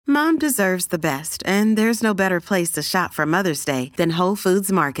Mom deserves the best, and there's no better place to shop for Mother's Day than Whole Foods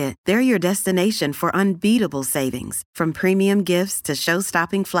Market. They're your destination for unbeatable savings, from premium gifts to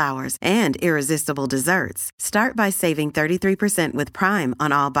show-stopping flowers and irresistible desserts. Start by saving 33% with Prime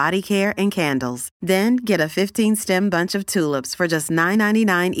on all body care and candles. Then get a 15-stem bunch of tulips for just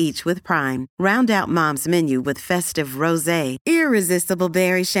 $9.99 each with Prime. Round out Mom's menu with festive rosé, irresistible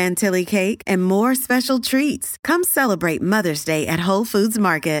berry chantilly cake, and more special treats. Come celebrate Mother's Day at Whole Foods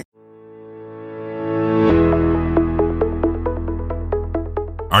Market.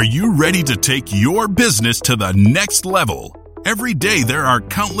 Are you ready to take your business to the next level? Every day there are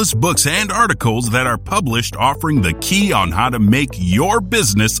countless books and articles that are published offering the key on how to make your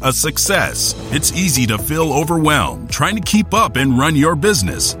business a success. It's easy to feel overwhelmed trying to keep up and run your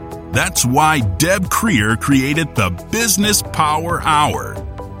business. That's why Deb Creer created the Business Power Hour.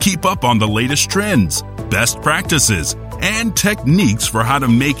 Keep up on the latest trends, best practices, and techniques for how to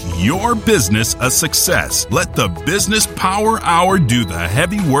make your business a success. Let the Business Power Hour do the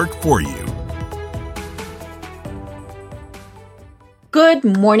heavy work for you. Good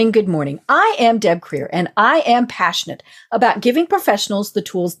morning, good morning. I am Deb Creer, and I am passionate about giving professionals the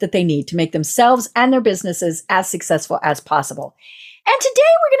tools that they need to make themselves and their businesses as successful as possible. And today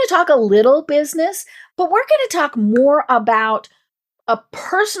we're going to talk a little business, but we're going to talk more about a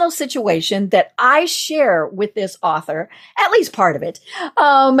personal situation that I share with this author, at least part of it.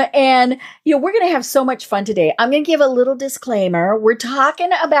 And we're going to have so much fun today. I'm going to give a little disclaimer. We're talking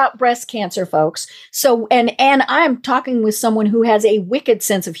about breast cancer, folks. So, and I'm talking with someone who has a wicked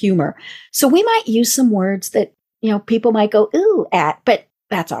sense of humor. So we might use some words that, people might go, ooh, at, but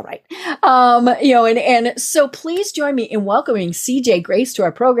that's all right. And so please join me in welcoming CJ Grace to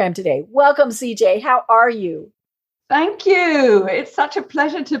our program today. Welcome, CJ. How are you? Thank you. It's such a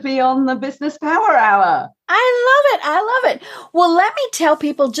pleasure to be on the Business Power Hour. I love it. Well, let me tell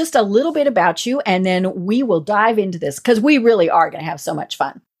people just a little bit about you, and then we will dive into this because we really are going to have so much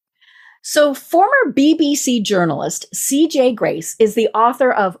fun. So former BBC journalist CJ Grace is the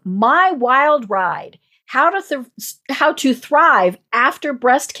author of My Wild Ride, How to Thrive After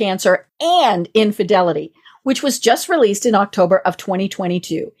Breast Cancer and Infidelity, which was just released in October of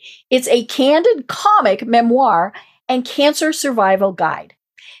 2022. It's a candid comic memoir and cancer survival guide.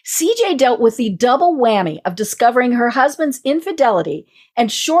 CJ dealt with the double whammy of discovering her husband's infidelity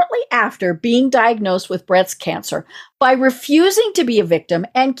and shortly after being diagnosed with breast cancer by refusing to be a victim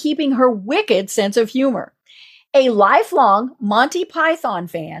and keeping her wicked sense of humor. A lifelong Monty Python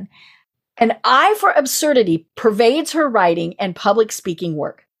fan, an eye for absurdity pervades her writing and public speaking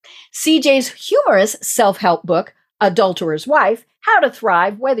work. CJ's humorous self-help book, Adulterer's Wife, How to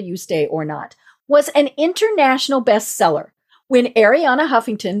Thrive Whether You Stay or Not, was an international bestseller. When Arianna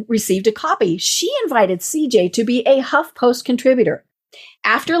Huffington received a copy, she invited CJ to be a HuffPost contributor.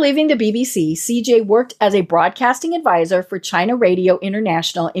 After leaving the BBC, CJ worked as a broadcasting advisor for China Radio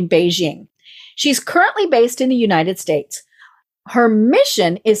International in Beijing. She's currently based in the United States. Her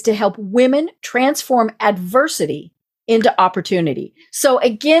mission is to help women transform adversity into opportunity. So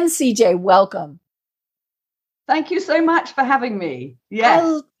again, CJ, welcome. Thank you so much for having me.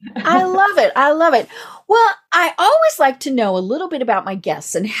 Yes. I love it. I love it. Well, I always like to know a little bit about my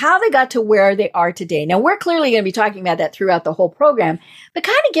guests and how they got to where they are today. Now, we're clearly going to be talking about that throughout the whole program, but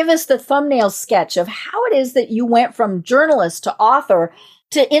kind of give us the thumbnail sketch of how it is that you went from journalist to author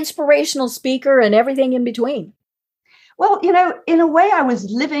to inspirational speaker and everything in between. Well, in a way, I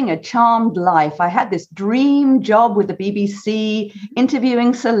was living a charmed life. I had this dream job with the BBC,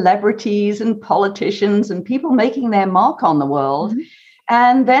 interviewing celebrities and politicians and people making their mark on the world. Mm-hmm.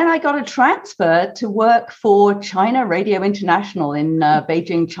 And then I got a transfer to work for China Radio International in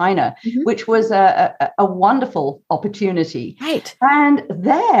Beijing, China, mm-hmm. which was a wonderful opportunity. Right. And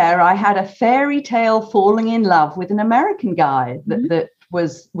there I had a fairy tale falling in love with an American guy mm-hmm. that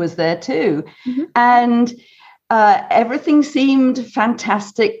was there too. Mm-hmm. And everything seemed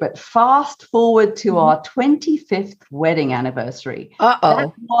fantastic, but fast forward to our 25th wedding anniversary. Uh-oh.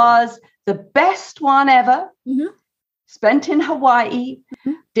 That was the best one ever. Mm-hmm. Spent in Hawaii.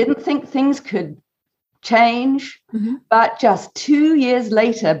 Mm-hmm. Didn't think things could change. Mm-hmm. But just 2 years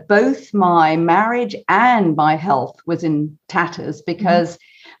later, both my marriage and my health was in tatters because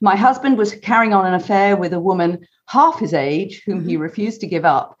mm-hmm. my husband was carrying on an affair with a woman half his age, whom mm-hmm. he refused to give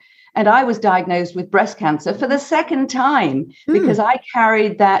up. And I was diagnosed with breast cancer for the second time because I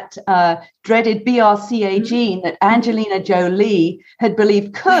carried that dreaded BRCA gene that Angelina Jolie had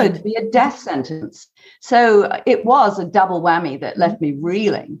believed could be a death sentence. So it was a double whammy that left me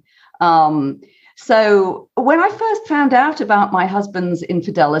reeling. So when I first found out about my husband's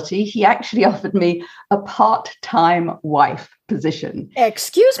infidelity, he actually offered me a part-time wife position.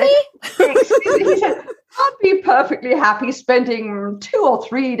 Excuse me? He said, I'd be perfectly happy spending 2 or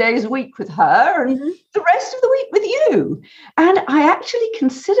 3 days a week with her and the rest of the week with you. And I actually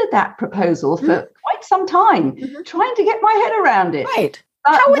considered that proposal for quite some time, trying to get my head around it. Right.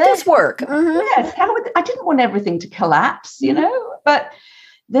 How would this work? Yes. I didn't want everything to collapse, but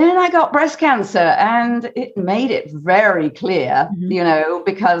then I got breast cancer and it made it very clear,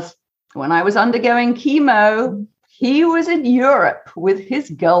 because when I was undergoing chemo, he was in Europe with his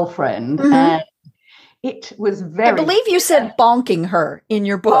girlfriend and it was very... I believe you said bonking her in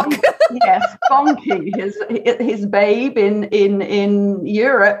your book. Yes, bonking his babe in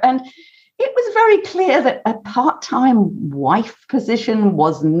Europe. And it was very clear that a part-time wife position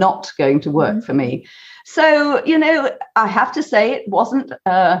was not going to work for me. So, I have to say it wasn't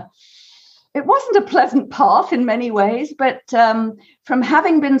a pleasant path in many ways, but from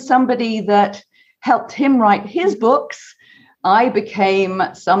having been somebody that helped him write his books, I became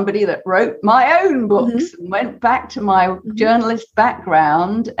somebody that wrote my own books and went back to my journalist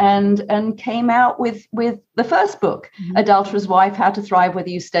background and came out with the first book, Adulterer's Wife, How to Thrive Whether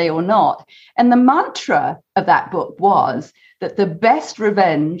You Stay or Not. And the mantra of that book was that the best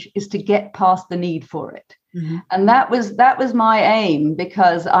revenge is to get past the need for it. And that was my aim,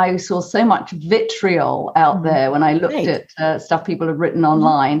 because I saw so much vitriol out there when I looked at stuff people have written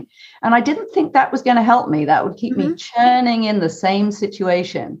online. And I didn't think that was going to help me. That would keep me churning in the same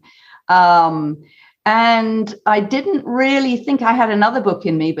situation. And I didn't really think I had another book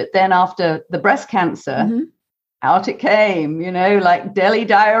in me. But then after the breast cancer, out it came, like deli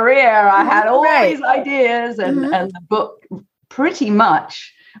diarrhea. I had all these ideas and the book pretty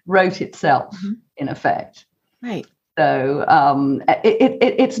much wrote itself in effect. Right. So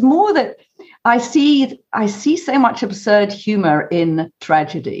it's more that I see so much absurd humor in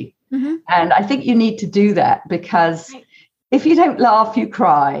tragedy. And I think you need to do that, because if you don't laugh, you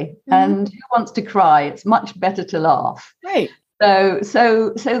cry. And who wants to cry? It's much better to laugh. Right. So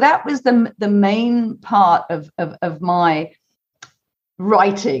that was the main part of my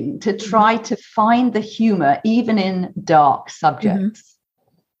writing, to try to find the humor even in dark subjects.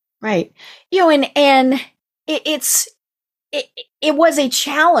 Right. And it was a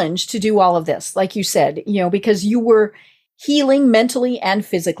challenge to do all of this, like you said, because you were healing mentally and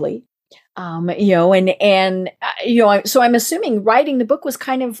physically, so I'm assuming writing the book was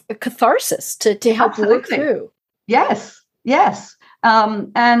kind of a catharsis to help work through. Yes.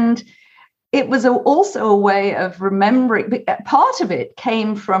 And it was also a way of remembering. Part of it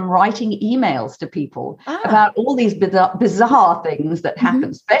came from writing emails to people about all these bizarre things that happen,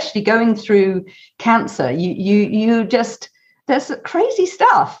 especially going through cancer. You just, there's crazy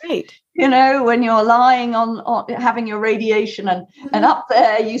stuff. Right. When you're lying on having your radiation and up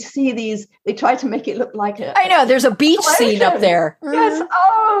there you see these, they try to make it look like I know there's a beach scene up there. Yes.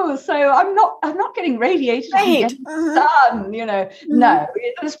 Oh, so I'm not getting radiated. Right. I'm getting sun, No,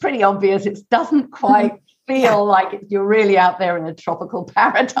 it's pretty obvious. It doesn't quite feel like you're really out there in a tropical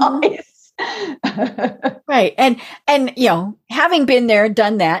paradise. Right. And having been there,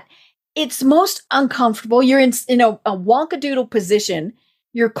 done that, it's most uncomfortable. You're in a wonkadoodle position.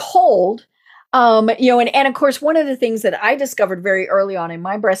 You're cold, and of course, one of the things that I discovered very early on in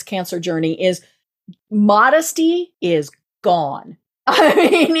my breast cancer journey is modesty is gone.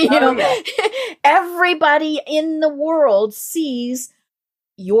 I mean, everybody in the world sees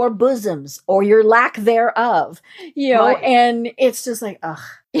your bosoms or your lack thereof, and it's just like, ugh,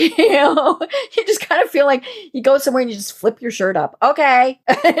 you just kind of feel like you go somewhere and you just flip your shirt up. Okay.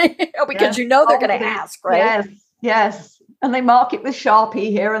 Because they're going to ask, right? Yes. And they mark it with Sharpie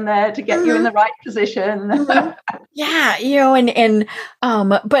here and there to get you in the right position. Yeah,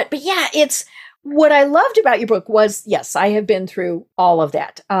 but yeah, it's what I loved about your book was, yes, I have been through all of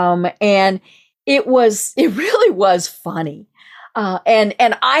that. And it really was funny. And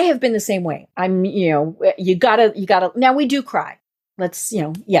I have been the same way. I'm, you gotta, now we do cry. Let's,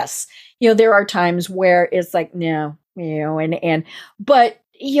 yes, there are times where it's like, no, but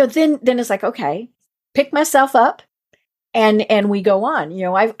then it's like, okay, pick myself up. And we go on.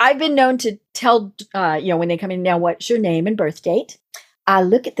 I've been known to tell, when they come in, now what's your name and birth date? I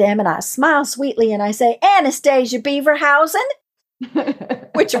look at them and I smile sweetly and I say, Anastasia Beaverhausen,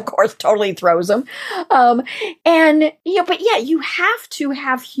 which of course totally throws them. But yeah, you have to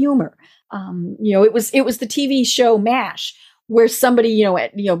have humor. It was the TV show MASH, where somebody,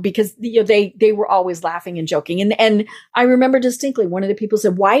 because they were always laughing and joking. And I remember distinctly one of the people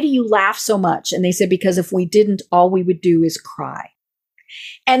said, why do you laugh so much? And they said, because if we didn't, all we would do is cry.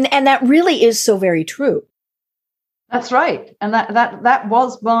 And that really is so very true. That's right. And that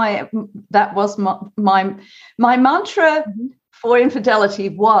was my mantra for infidelity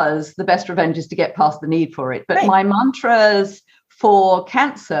was the best revenge is to get past the need for it. But my mantras for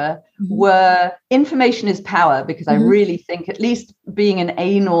cancer were information is power, because I really think, at least being an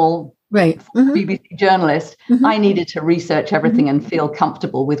anal BBC journalist, I needed to research everything and feel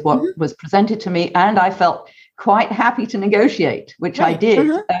comfortable with what was presented to me. And I felt quite happy to negotiate, which I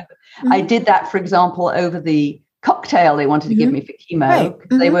did. I did that, for example, over the cocktail they wanted to give me for chemo.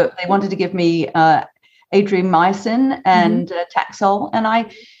 They wanted to give me adriamycin and Taxol, and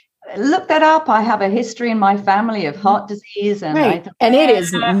I looked that up. I have a history in my family of heart disease, and and it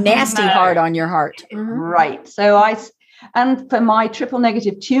is nasty hard on your heart. Right. So and for my triple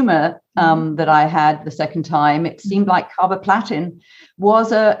negative tumor that I had the second time, it seemed like carboplatin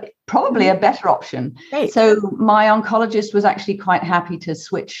was probably a better option. So my oncologist was actually quite happy to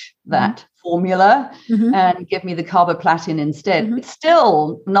switch that formula and give me the carboplatin instead. It's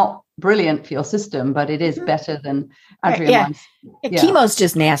still not brilliant for your system, but it is better than adriamycin. Chemo's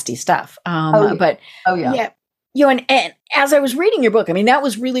just nasty stuff. But and as I was reading your book, I mean, that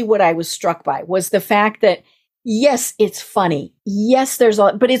was really what I was struck by, was the fact that, yes, it's funny. Yes, there's a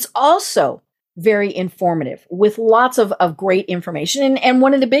lot, but it's also very informative with lots of great information. And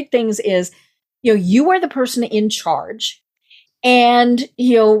one of the big things is, you are the person in charge, and,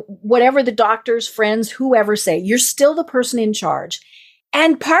 whatever the doctors, friends, whoever say, you're still the person in charge.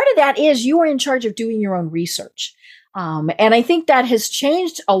 And part of that is you are in charge of doing your own research. And I think that has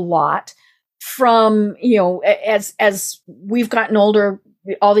changed a lot from, as we've gotten older,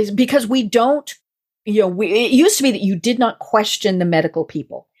 all these, because we don't, it used to be that you did not question the medical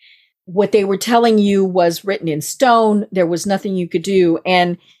people. What they were telling you was written in stone. There was nothing you could do.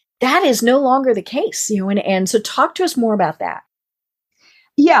 And that is no longer the case, and so talk to us more about that.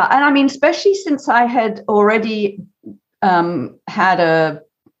 Yeah. And I mean, especially since I had already had a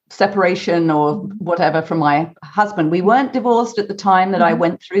separation or whatever from my husband. We weren't divorced at the time that I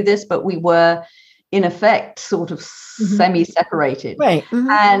went through this, but we were in effect sort of semi-separated.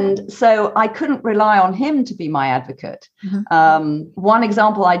 And so I couldn't rely on him to be my advocate. One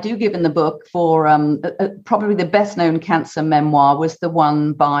example I do give in the book for probably the best known cancer memoir was the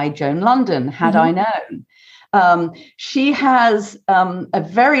one by Joan London, Had I Known. She has a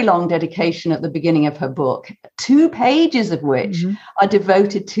very long dedication at the beginning of her book, 2 pages of which are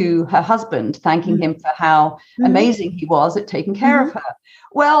devoted to her husband, thanking him for how amazing he was at taking care of her.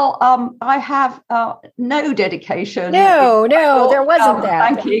 Well, I have no dedication. No, there wasn't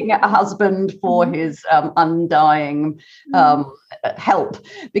that. Thanking a husband for his undying help,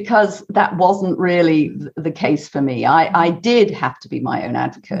 because that wasn't really the case for me. I did have to be my own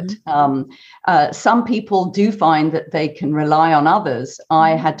advocate. Some people do find that they can rely on others.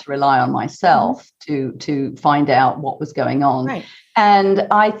 I had to rely on myself to find out what was going on. And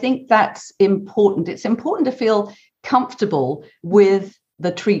I think that's important. It's important to feel comfortable with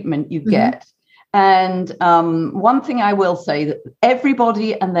the treatment you get. And one thing I will say, that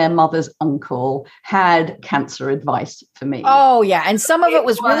everybody and their mother's uncle had cancer advice for me. Oh, yeah. And some of it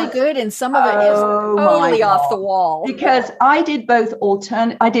was really good, and some of it is totally off the wall. Because I did both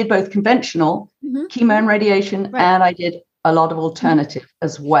conventional chemo and radiation, and I did a lot of alternative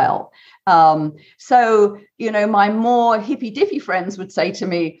as well. So, my more hippy-dippy friends would say to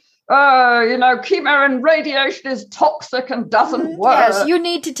me, chemo and radiation is toxic and doesn't work. Yes, you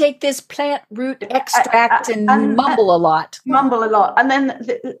need to take this plant root extract and mumble a lot. And then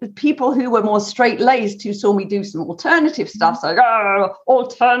the people who were more straight-laced, who saw me do some alternative stuff, say,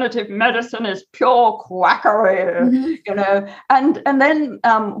 alternative medicine is pure quackery, And then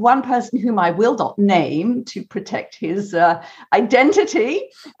one person whom I will not name to protect his identity,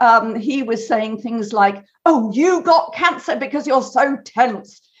 he was saying things like, oh, you got cancer because you're so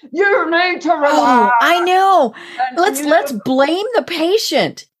tense. You need to relax. Oh, I know. Let's blame the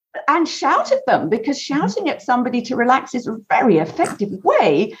patient. And shout at them, because shouting at somebody to relax is a very effective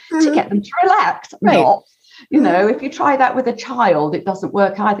way to get them to relax. Not, if you try that with a child, it doesn't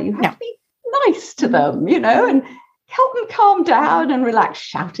work either. You have to be nice to them, and help them calm down and relax.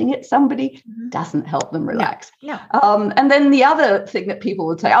 Shouting at somebody doesn't help them relax. No. And then the other thing that people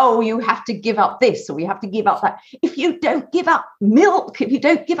would say, oh, you have to give up this, or you have to give up that. If you don't give up milk, if you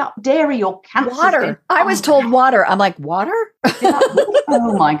don't give up dairy, your cancer. Water. I was told water. I'm like, water?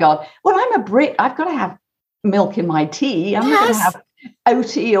 Oh my God. Well, I'm a Brit. I've got to have milk in my tea. I'm not going to have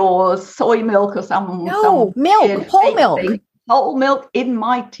oaty or soy milk or some milk, whole milk. Whole milk in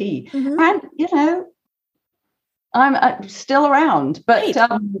my tea. And, I'm still around, but Right.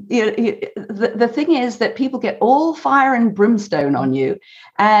 The thing is that people get all fire and brimstone on you,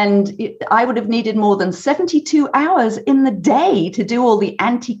 and I would have needed more than 72 hours in the day to do all the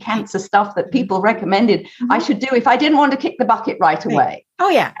anti-cancer stuff that people recommended I should do if I didn't want to kick the bucket right away. Oh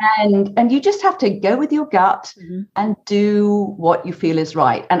yeah. And you just have to go with your gut and do what you feel is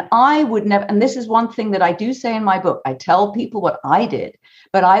right. And I would never, and this is one thing that I do say in my book, I tell people what I did,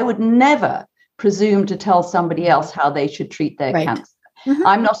 but I would never presume to tell somebody else how they should treat their cancer.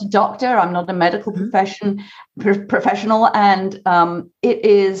 I'm not a doctor. I'm not a medical professional. And it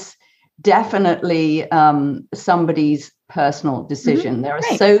is definitely somebody's personal decision. There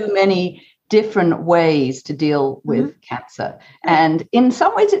are so many different ways to deal with cancer. And in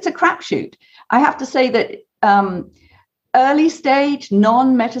some ways, it's a crapshoot. I have to say that early stage,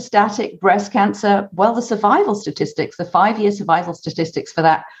 non-metastatic breast cancer, well, the survival statistics, the 5-year survival statistics for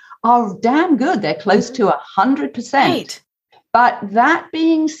that are damn good. They're close to 100%. Right. But that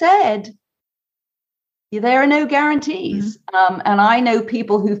being said, there are no guarantees. And I know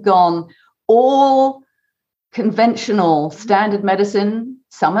people who've gone all conventional standard medicine.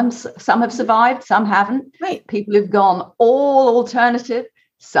 Some have survived, some haven't. Right. People who've gone all alternative.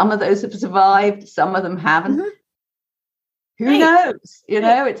 Some of those have survived, some of them haven't. Who knows? You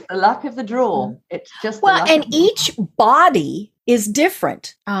know, it's the luck of the draw. It's just well, and each body is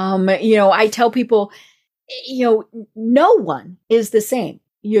different. I tell people, no one is the same.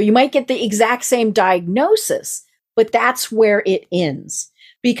 You might get the exact same diagnosis, but that's where it ends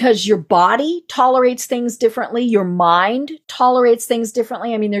because your body tolerates things differently. Your mind tolerates things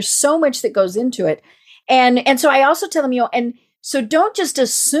differently. I mean, there's so much that goes into it. And so I also tell them, and so don't just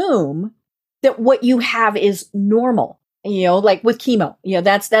assume that what you have is normal. Like with chemo,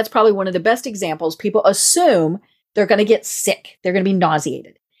 that's probably one of the best examples. People assume they're going to get sick. They're going to be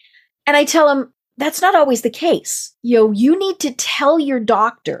nauseated. And I tell them that's not always the case. You need to tell your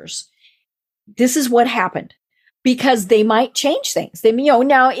doctors, this is what happened because they might change things. They,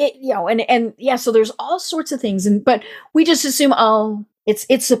 so there's all sorts of things. But we just assume,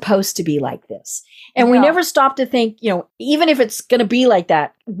 it's supposed to be like this. And we never stop to think, even if it's going to be like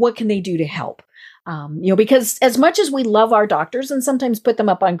that, what can they do to help? Because as much as we love our doctors and sometimes put them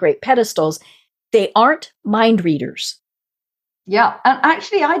up on great pedestals, they aren't mind readers. Yeah. And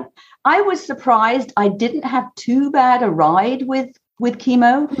actually, I was surprised I didn't have too bad a ride with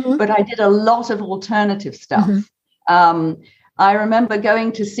chemo, but I did a lot of alternative stuff. I remember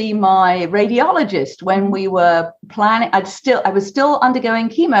going to see my radiologist when we were planning. I was still undergoing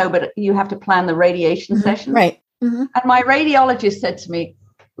chemo, but you have to plan the radiation session. Right. And my radiologist said to me,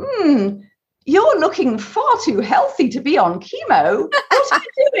 you're looking far too healthy to be on chemo. What are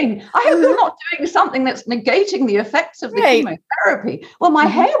you doing? I hope you're not doing something that's negating the effects of the chemotherapy. Well, my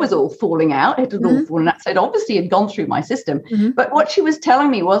hair was all falling out. It had all fallen out. So it obviously had gone through my system. But what she was telling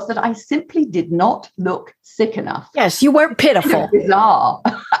me was that I simply did not look sick enough. Yes, you weren't pitiful. Bizarre.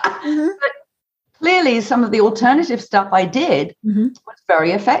 But clearly, some of the alternative stuff I did was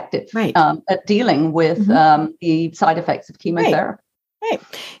very effective at dealing with the side effects of chemotherapy. Right.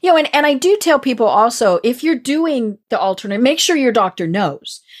 And I do tell people also, if you're doing the alternate, make sure your doctor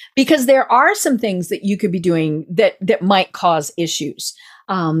knows, because there are some things that you could be doing that might cause issues.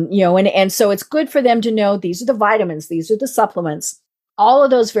 And so it's good for them to know these are the vitamins, these are the supplements, all of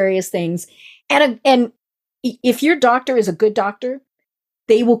those various things. And if your doctor is a good doctor,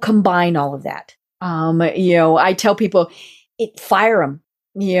 they will combine all of that. I tell people, fire them.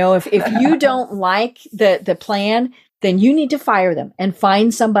 If you don't like the plan, then you need to fire them and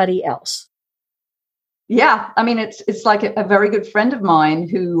find somebody else. Yeah, I mean, it's like a very good friend of mine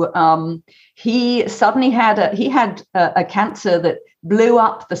who he suddenly had a cancer that blew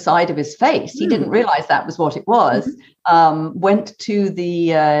up the side of his face. He didn't realize that was what it was. Went to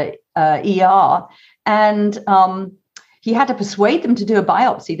the ER and he had to persuade them to do a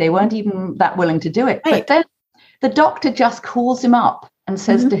biopsy. They weren't even that willing to do it. Right. But then the doctor just calls him up and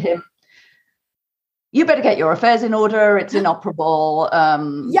says to him, you better get your affairs in order. It's inoperable.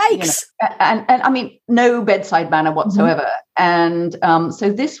 Yikes. And I mean, no bedside manner whatsoever. And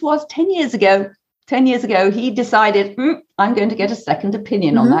so this was 10 years ago. 10 years ago, he decided, I'm going to get a second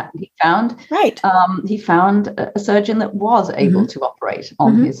opinion on that. And he found a surgeon that was able to operate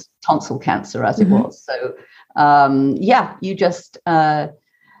on his tonsil cancer as it was. So, you just,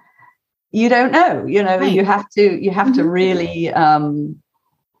 you don't know, you have to really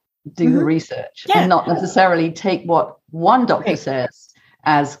do the research and not necessarily take what one doctor says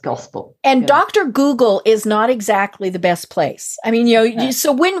as gospel. And Dr. Google is not exactly the best place. I mean,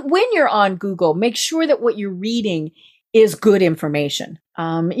 so when you're on Google, make sure that what you're reading is good information.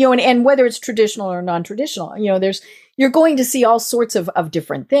 And whether it's traditional or non-traditional, you're going to see all sorts of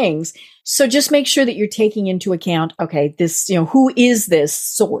different things. So just make sure that you're taking into account, okay, this, who is this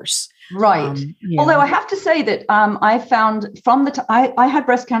source? Right. Although I have to say that I found from I had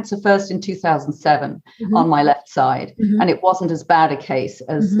breast cancer first in 2007 on my left side, and it wasn't as bad a case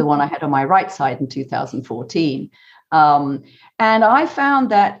as the one I had on my right side in 2014. And I found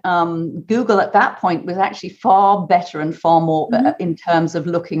that Google at that point was actually far better and far more in terms of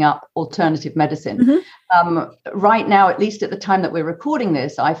looking up alternative medicine. Right now, at least at the time that we're recording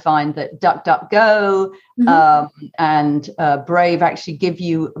this, I find that DuckDuckGo and Brave actually give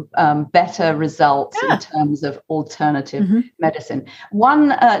you better results in terms of alternative medicine.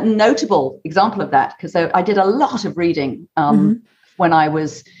 One notable example of that, because I did a lot of reading when I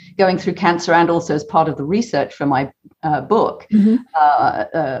was going through cancer and also as part of the research for my book,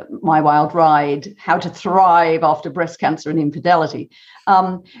 My Wild Ride, How to Thrive After Breast Cancer and Infidelity.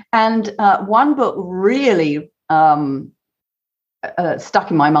 And one book really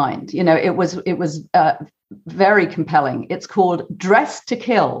stuck in my mind. It was very compelling. It's called Dressed to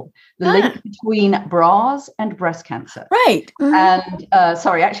Kill, the link between bras and breast cancer. Right. And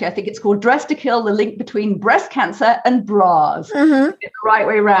actually, I think it's called Dressed to Kill, the link between breast cancer and bras. It's the right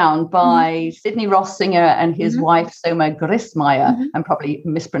way around, by Sidney Ross Singer and his wife, Soma Grismeyer. I'm probably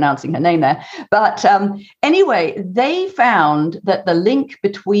mispronouncing her name there. But anyway, they found that the link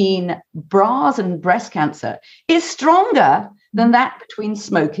between bras and breast cancer is stronger than that between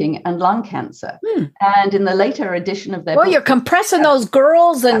smoking and lung cancer. And in the later edition of their book, you're compressing those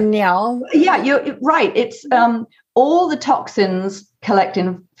girls and Yeah, you're right. It's all the toxins collect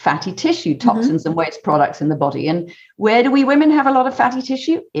in fatty tissue, toxins and waste products in the body. And where do we women have a lot of fatty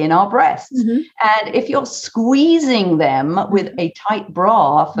tissue? In our breasts. And if you're squeezing them with a tight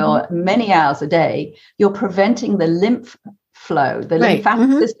bra for many hours a day, you're preventing the lymph flow. The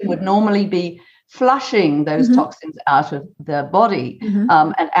lymphatic system would normally be flushing those toxins out of the body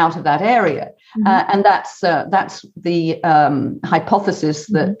and out of that area. And that's the hypothesis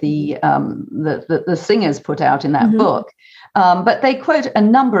that the Singers put out in that book. But they quote a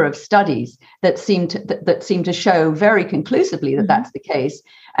number of studies that seem to show very conclusively that that's the case.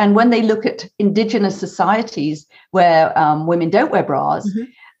 And when they look at indigenous societies where women don't wear bras,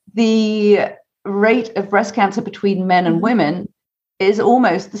 the rate of breast cancer between men and women is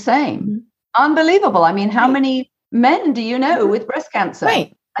almost the same. Unbelievable. I mean, how many men do you know with breast cancer?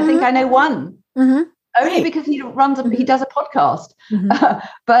 Right. I think I know one. Only because he does a podcast.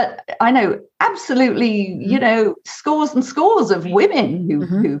 But I know absolutely, scores and scores of women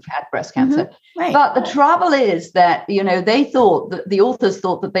who've had breast cancer. But the trouble is that, they thought that the authors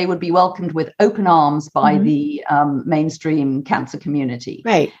thought that they would be welcomed with open arms by the mainstream cancer community.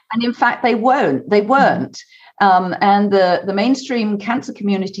 Right. And in fact, they weren't. And the mainstream cancer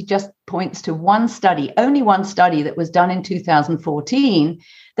community just points to only one study that was done in 2014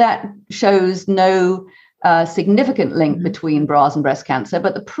 that shows no significant link between bras and breast cancer.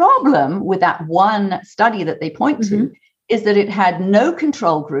 But the problem with that one study that they point to is that it had no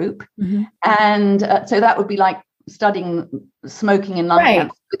control group. And so that would be like studying smoking and lung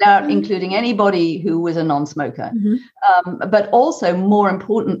cancer without including anybody who was a non-smoker. But also, more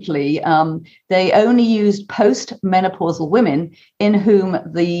importantly, they only used post-menopausal women in whom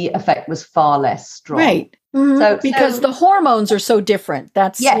the effect was far less strong. Right. So because the hormones are so different.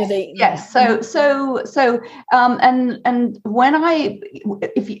 That's yes. So and when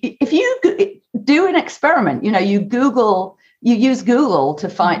if you do an experiment, you use Google to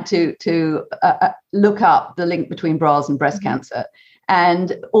look up the link between bras and breast cancer.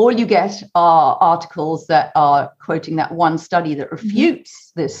 And all you get are articles that are quoting that one study that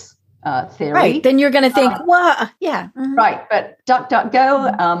refutes this theory. Right. Then you're going to think, Right. But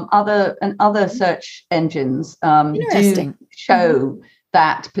DuckDuckGo, other search engines do show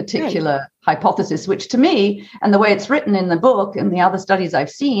that particular hypothesis, which to me, and the way it's written in the book and the other studies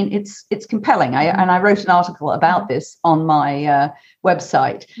I've seen, it's compelling. I wrote an article about this on my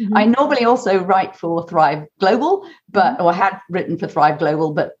website. I normally also write for Thrive Global, or had written for Thrive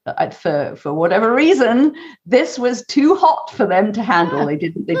Global, but for whatever reason, this was too hot for them to handle. They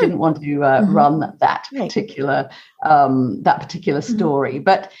didn't want to run that particular story.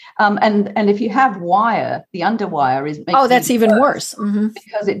 But and if you have wire, the underwire is that's even worse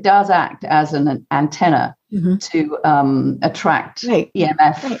because it does act as an antenna to attract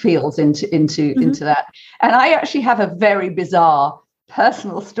EMF fields into that. And I actually have a very bizarre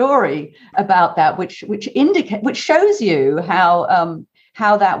personal story about that, which shows you how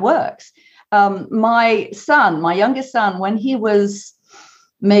that works. My youngest son, when he was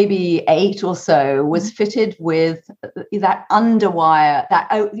maybe 8 or so, was fitted with that underwire,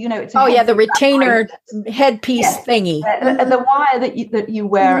 it's the retainer headpiece thingy. The wire that you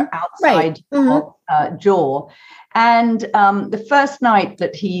wear outside your jaw. And the first night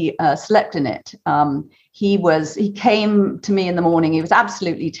that he slept in it, he came to me in the morning. He was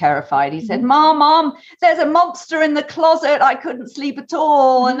absolutely terrified. He said, Mom, there's a monster in the closet. I couldn't sleep at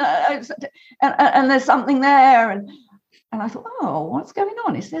all. And there's something there. And I thought, oh, what's going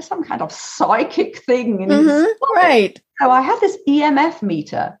on? Is there some kind of psychic thing in his closet? Right. So I had this EMF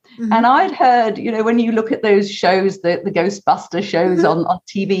meter, and I'd heard, when you look at those shows, the Ghostbuster shows on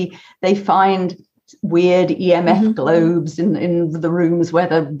TV, they find weird EMF globes in the rooms where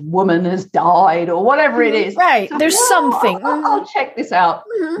the woman has died or whatever it is. Right. So there's something. I'll check this out.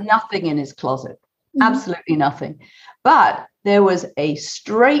 Nothing in his closet. Absolutely nothing. But there was a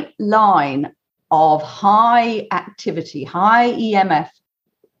straight line of high activity, high EMF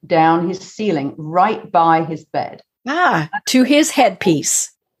down his ceiling, right by his bed. To his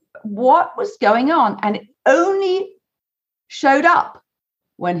headpiece. What was going on? And it only showed up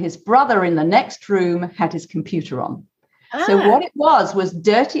when his brother in the next room had his computer on. So what it was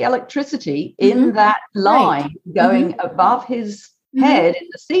dirty electricity in that line going above his head in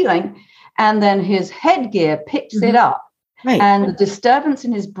the ceiling, and then his headgear picks it up. Right. And the disturbance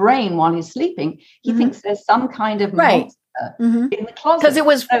in his brain while he's sleeping, he thinks there's some kind of monster in the closet. Because it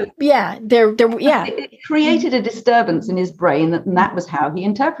was, It created a disturbance in his brain, and that was how he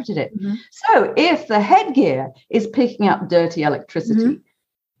interpreted it. So if the headgear is picking up dirty electricity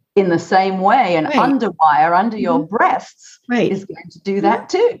in the same way, an underwire under your breasts is going to do that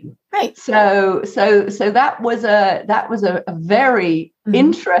too. Right. So that was a very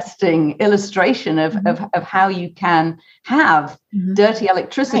interesting illustration of how you can have dirty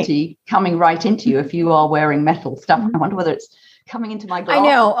electricity coming right into you if you are wearing metal stuff. I wonder whether it's coming into my glasses. I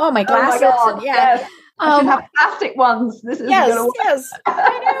know. Oh, my glasses. Oh my God, yes. I should have plastic ones. This is going to work. Yes.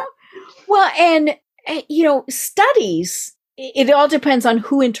 I know. Well, and studies. It all depends on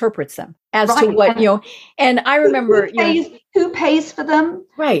who interprets them as to what, and I remember who pays for them,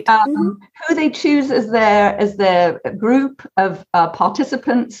 right? Who they choose as their group of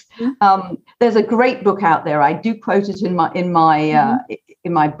participants. There's a great book out there. I do quote it in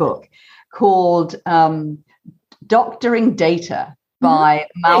my book called Doctoring Data by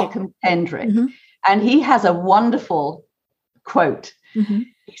Malcolm Kendrick. And he has a wonderful quote.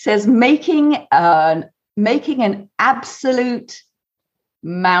 He says, making an absolute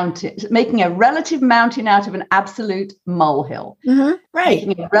mountain, making a relative mountain out of an absolute molehill.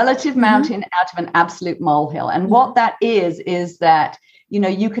 Making a relative mountain out of an absolute molehill. And what that is that,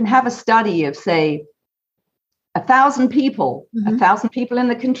 you can have a study of, say, 1,000 people, 1,000 people in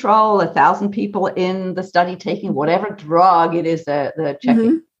the control, 1,000 people in the study taking whatever drug it is they're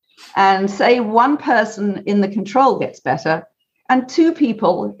checking. And say one person in the control gets better and 2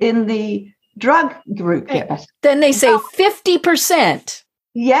 people in the drug group get better. Then they say 50%.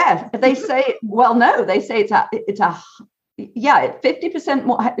 Yeah, they say, well, no, they say it's 50%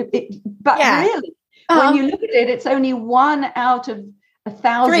 more. But really, when you look at it, it's only 1 out of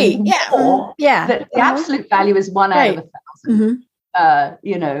 1,000 more. That the absolute value is 1 out of 1,000.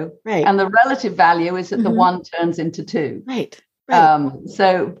 And the relative value is that the 1 turns into 2. Right.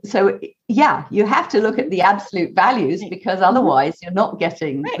 So you have to look at the absolute values because otherwise you're not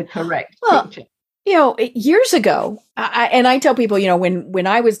getting the correct picture. Years ago, I tell people, when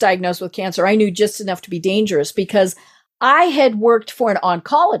I was diagnosed with cancer, I knew just enough to be dangerous because I had worked for an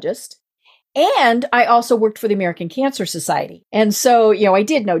oncologist and I also worked for the American Cancer Society. And so, I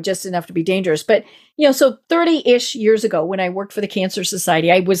did know just enough to be dangerous. But, so 30-ish years ago when I worked for the Cancer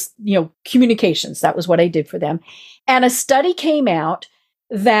Society, I was, communications. That was what I did for them. And a study came out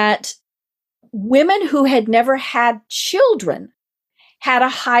that women who had never had children had a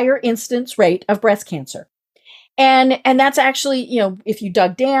higher incidence rate of breast cancer. And that's actually, if you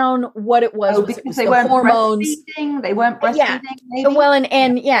dug down, what it was because they weren't hormones. They weren't breastfeeding. Maybe? Well,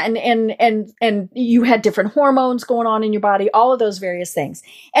 and you had different hormones going on in your body, all of those various things.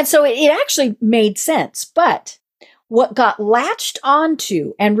 And so it actually made sense. But what got latched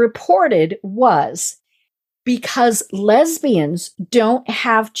onto and reported was because lesbians don't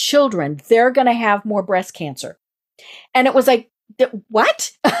have children, they're going to have more breast cancer. And it was like,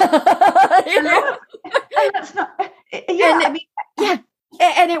 what? That's not,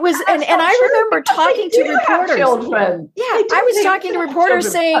 and it was, and I remember talking to reporters. I was talking to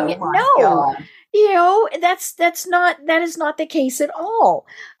reporters saying, that is not the case at all.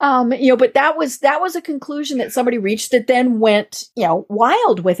 But that was a conclusion that somebody reached that then went,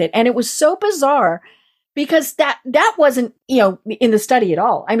 wild with it. And it was so bizarre because that wasn't, in the study at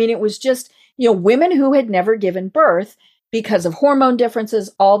all. I mean, it was just, women who had never given birth because of hormone differences,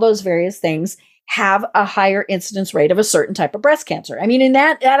 all those various things, have a higher incidence rate of a certain type of breast cancer. I mean, and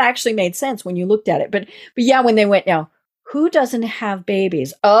that actually made sense when you looked at it. But yeah, when they went, now, who doesn't have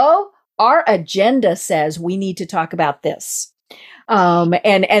babies? Oh, our agenda says we need to talk about this.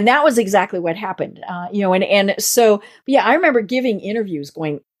 And that was exactly what happened. And so, yeah, I remember giving interviews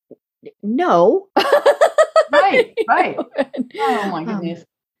going, no. Right. Oh my goodness.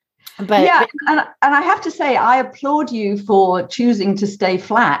 And I have to say, I applaud you for choosing to stay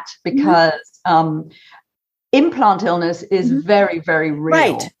flat, because implant illness is very, very real.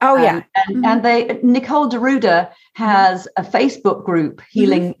 Right. Oh, yeah. And Nicole Deruda has a Facebook group,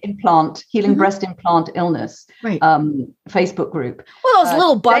 Healing Breast Implant Illness, Facebook group. Well, those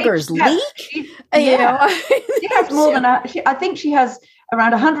little buggers leak. She has more than I think she has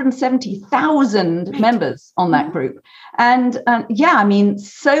around 170,000 members on that group. And I mean,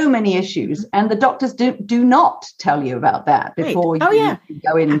 so many issues. And the doctors do not tell you about that before you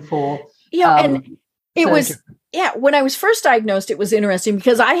go in for and it surgery. was, when I was first diagnosed, it was interesting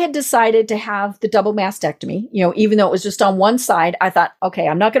because I had decided to have the double mastectomy, even though it was just on one side. I thought, okay,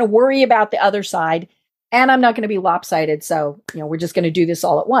 I'm not going to worry about the other side, and I'm not going to be lopsided. So, we're just going to do this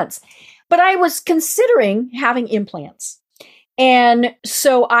all at once. But I was considering having implants. And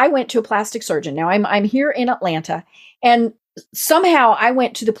so I went to a plastic surgeon. Now I'm here in Atlanta, and somehow I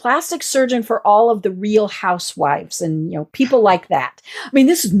went to the plastic surgeon for all of the Real Housewives and, people like that. I mean,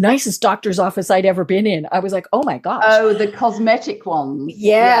 this is the nicest doctor's office I'd ever been in. I was like, oh my gosh. Oh, the cosmetic ones.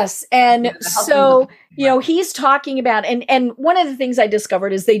 Yes. And so, he's talking about, and one of the things I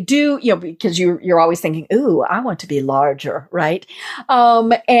discovered is they do, because you're always thinking, ooh, I want to be larger. Right.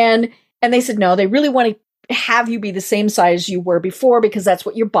 And they said, no, they really want to have you be the same size you were before, because that's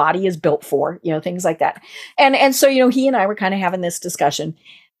what your body is built for, things like that. And so, he and I were kind of having this discussion,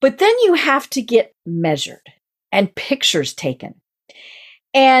 but then you have to get measured and pictures taken.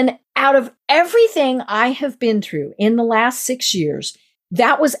 And out of everything I have been through in the last 6 years,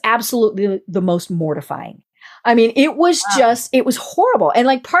 that was absolutely the most mortifying. I mean, it was it was horrible. And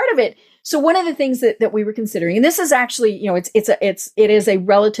like part of it, so one of the things that we were considering, and this is actually, it is a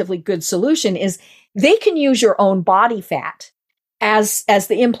relatively good solution, is they can use your own body fat as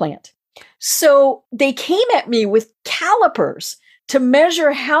the implant. So they came at me with calipers to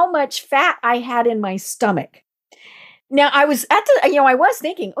measure how much fat I had in my stomach. Now I was I was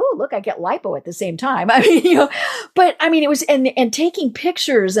thinking, oh, look, I get lipo at the same time. I mean, but I mean, it was, and taking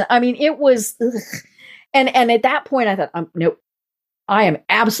pictures. I mean, it was, and at that point I thought, nope. I am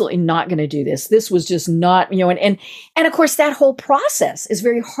absolutely not going to do this. This was just not, and of course that whole process is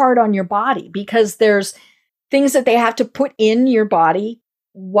very hard on your body, because there's things that they have to put in your body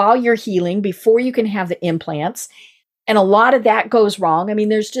while you're healing before you can have the implants. And a lot of that goes wrong. I mean,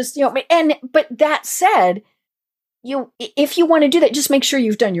 there's just, but that said, if you want to do that, just make sure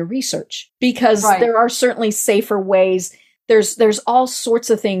you've done your research, because there are certainly safer ways. There's all sorts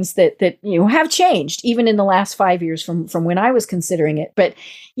of things that have changed even in the last 5 years from when I was considering it. But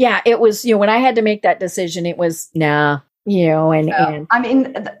yeah, it was, when I had to make that decision, it was and I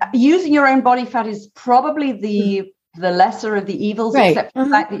mean, using your own body fat is probably the lesser of the evils, except for the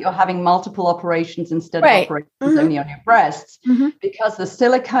fact that you're having multiple operations instead of operations only on your breasts, because the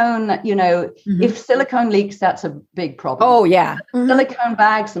silicone, if silicone leaks, that's a big problem. Oh, yeah. The silicone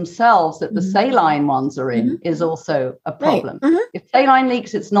bags themselves that the saline ones are in is also a problem. If saline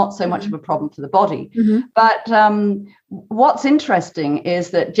leaks, it's not so much of a problem for the body. But what's interesting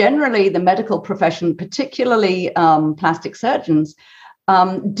is that generally the medical profession, particularly plastic surgeons,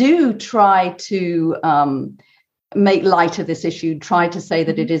 do try to make light of this issue, try to say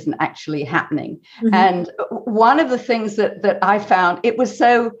that it isn't actually happening. And one of the things that I found, it was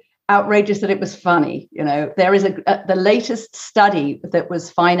so outrageous that it was funny. There is the latest study that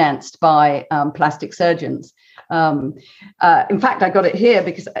was financed by plastic surgeons. In fact, I got it here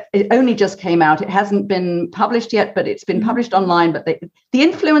because it only just came out. It hasn't been published yet, but it's been published online. But the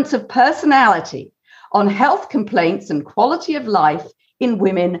influence of personality on health complaints and quality of life in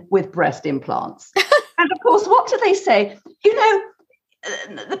women with breast implants. And of course, what do they say?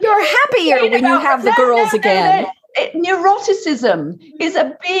 You're happier when you have the girls again. Neuroticism is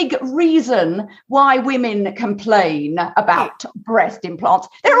a big reason why women complain about breast implants.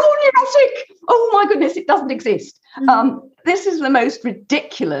 They're all neurotic. Oh my goodness, it doesn't exist. This is the most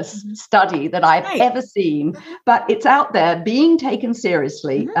ridiculous study that I've ever seen, but it's out there being taken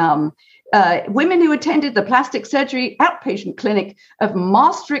seriously. women who attended the plastic surgery outpatient clinic of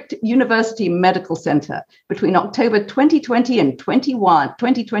Maastricht University Medical Center between October 2020 and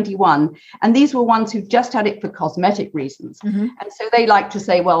 2021. And these were ones who just had it for cosmetic reasons. Mm-hmm. And so they like to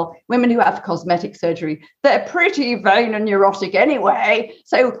say, well, women who have cosmetic surgery, they're pretty vain and neurotic anyway.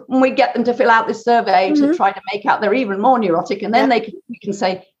 So we get them to fill out this survey to try to make out they're even more neurotic. And then we can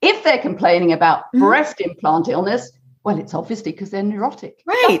say, if they're complaining about breast implant illness, well, it's obviously because they're neurotic.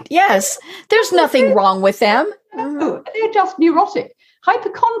 Right. Yes. There's nothing wrong with them. No, they're just neurotic.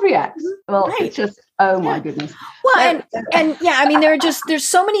 Hypochondriacs. Well, it's just, oh my goodness. Well, and yeah, I mean, there's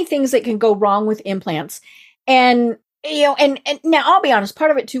so many things that can go wrong with implants. And, and now I'll be honest,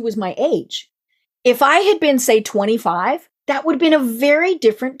 part of it too was my age. If I had been, say, 25, that would have been a very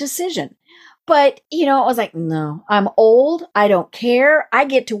different decision. But, I was like, no, I'm old. I don't care. I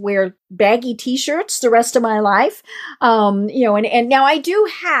get to wear baggy t-shirts the rest of my life. And now I do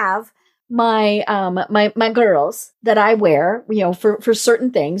have my girls that I wear, for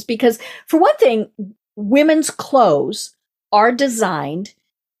certain things, because for one thing, women's clothes are designed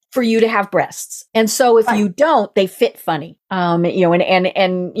for you to have breasts. And so if you don't, they fit funny. But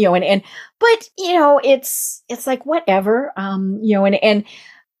it's like, whatever, and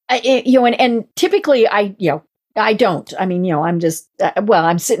typically I don't. I mean, I'm just,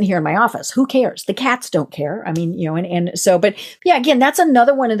 I'm sitting here in my office. Who cares? The cats don't care. I mean, but yeah, again, that's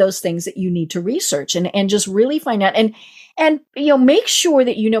another one of those things that you need to research and just really find out and make sure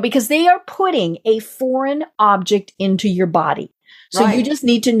that because they are putting a foreign object into your body. So you just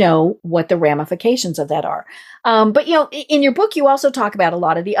need to know what the ramifications of that are. But in your book, you also talk about a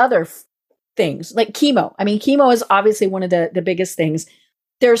lot of the other things like chemo. I mean, chemo is obviously one of the biggest things.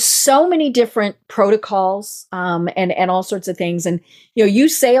 There's so many different protocols, and all sorts of things. And, you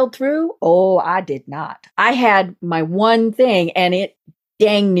sailed through. Oh, I did not. I had my one thing and it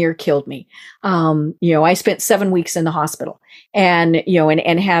dang near killed me. I spent 7 weeks in the hospital and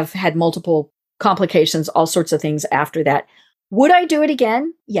have had multiple complications, all sorts of things after that. Would I do it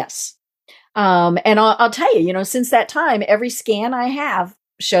again? Yes. And I'll tell you, since that time, every scan I have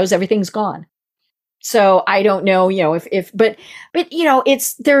shows everything's gone. So I don't know, but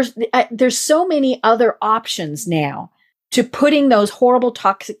there's so many other options now to putting those horrible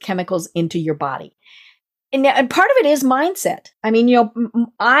toxic chemicals into your body. And part of it is mindset. I mean,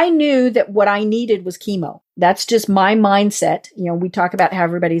 I knew that what I needed was chemo. That's just my mindset. We talk about how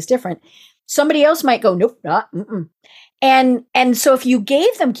everybody's different. Somebody else might go, nope, not, mm-mm. And so if you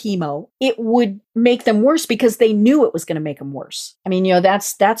gave them chemo, it would make them worse because they knew it was going to make them worse. I mean,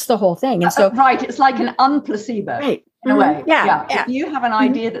 that's the whole thing. And so, right. It's like an unplacebo, right? In a way. Yeah. If you have an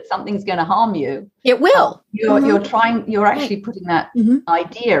idea that something's going to harm you, it will. You're actually putting that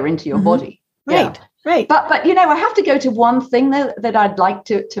idea into your body. Right. Yeah. Right. But I have to go to one thing that I'd like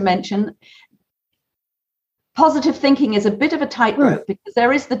to mention. Positive thinking is a bit of a tightrope because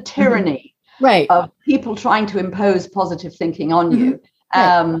there is the tyranny of people trying to impose positive thinking on you.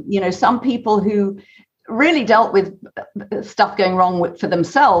 Right. Some people who really dealt with stuff going wrong for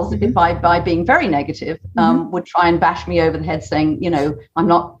themselves by being very negative would try and bash me over the head saying, I'm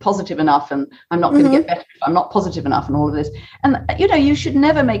not positive enough and I'm not going to get better if I'm not positive enough and all of this. And, you should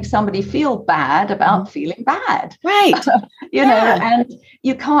never make somebody feel bad about feeling bad. Right. And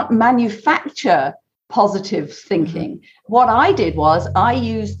you can't manufacture positive thinking. What I did was I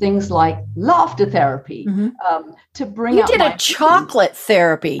used things like laughter therapy to bring you up did a chocolate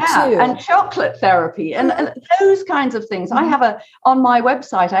therapy too. And chocolate therapy and those kinds of things. I have on my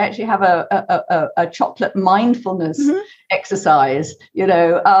website, I actually have a chocolate mindfulness exercise,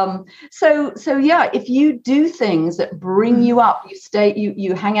 so if you do things that bring you up,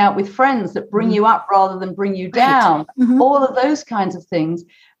 you hang out with friends that bring you up rather than bring you down, all of those kinds of things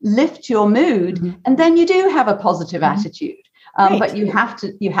lift your mood, and then you do have a positive attitude. But you have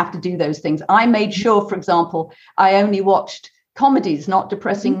to do those things. I made sure, for example, I only watched comedies, not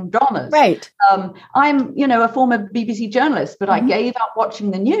depressing dramas. Right. I'm, a former BBC journalist, but I gave up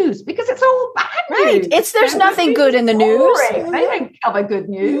watching the news because it's all bad news. There's nothing good in the news. They don't cover good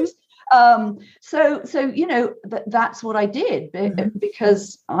news. So that's what I did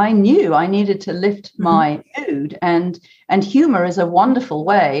because I knew I needed to lift my mood, and humor is a wonderful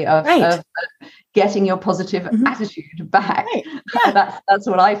way of getting your positive attitude back. Right. Yeah. That's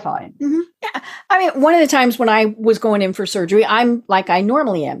what I find. Yeah. I mean, one of the times when I was going in for surgery, I'm like I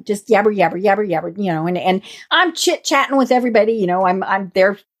normally am, just yabber, and I'm chit chatting with everybody, I'm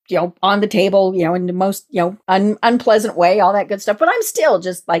there, on the table, in the most, unpleasant way, all that good stuff. But I'm still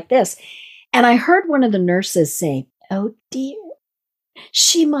just like this. And I heard one of the nurses say, "Oh dear,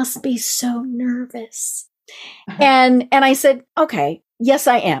 she must be so nervous." And I said, okay, yes,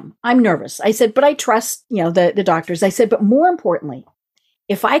 I am. I'm nervous. I said, but I trust, the doctors. I said, but more importantly,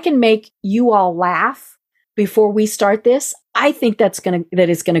 if I can make you all laugh before we start this, I think that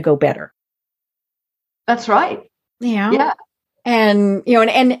it's going to go better. That's right. Yeah. And,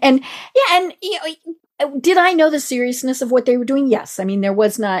 did I know the seriousness of what they were doing? Yes. I mean, there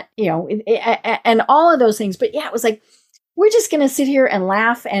was not, and all of those things, but yeah, it was like, we're just going to sit here and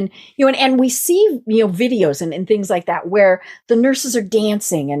laugh. And, and we see, videos and things like that where the nurses are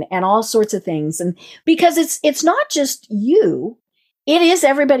dancing and all sorts of things. And because it's not just you, it is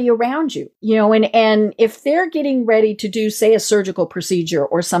everybody around you, and if they're getting ready to do, say, a surgical procedure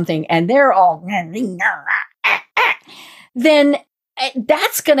or something, and they're all, then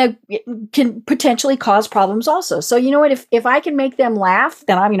that's can potentially cause problems also. So, you know what, if I can make them laugh,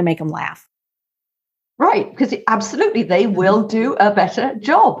 then I'm going to make them laugh. Right, because absolutely they will do a better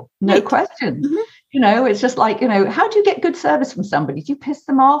job, no question. Mm-hmm. It's just like, how do you get good service from somebody? Do you piss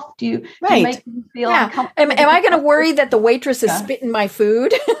them off? Do you make them feel uncomfortable? Am I going to worry that the waitress is spitting my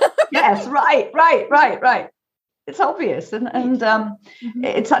food? Yes, right. It's obvious, and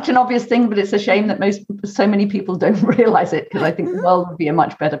it's such an obvious thing, but it's a shame that so many people don't realize it, because I think the world would be a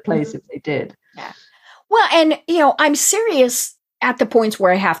much better place if they did. Yeah. Well, and I'm serious at the points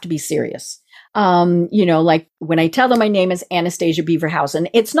where I have to be serious. Like when I tell them my name is Anastasia Beaverhausen,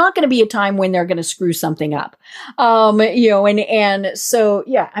 it's not going to be a time when they're going to screw something up. And so,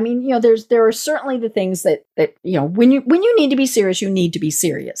 yeah, I mean, there are certainly the things that, when you need to be serious, you need to be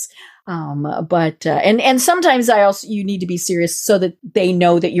serious. But sometimes you need to be serious so that they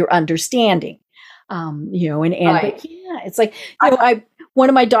know that you're understanding. Right. But yeah, it's like, one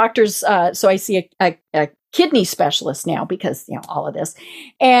of my doctors, so I see a kidney specialist now because, all of this.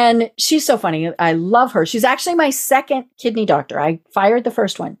 And she's so funny. I love her. She's actually my second kidney doctor. I fired the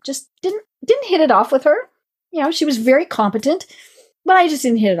first one. Just didn't hit it off with her. She was very competent, but I just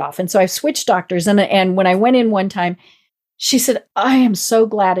didn't hit it off. And so I switched doctors. And when I went in one time, she said, I am so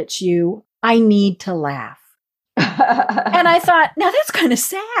glad it's you. I need to laugh. And I thought, now that's kind of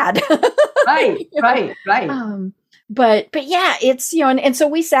sad. Right. But yeah, it's, and so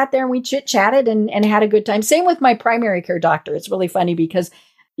we sat there and we chit-chatted and had a good time. Same with my primary care doctor. It's really funny because,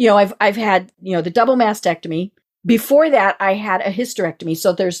 I've had, the double mastectomy. Before that, I had a hysterectomy.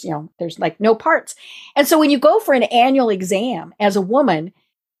 So there's like no parts. And so when you go for an annual exam as a woman,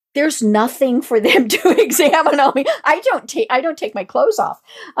 there's nothing for them to examine on me. I don't take my clothes off.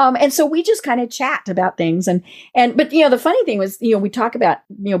 And so we just kind of chat about things. But the funny thing was, we talk about,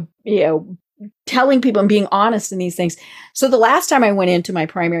 telling people and being honest in these things. So the last time I went into my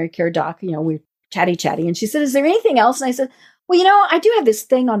primary care doc, we were chatty, and she said, is there anything else? And I said, well, I do have this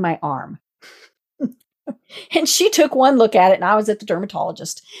thing on my arm. And she took one look at it, and I was at the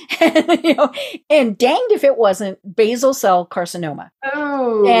dermatologist, and danged if it wasn't basal cell carcinoma.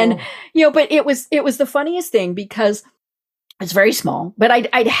 Oh, and, but it was the funniest thing because it's very small, but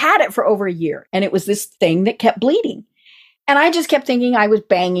I'd had it for over a year, and it was this thing that kept bleeding. And I just kept thinking I was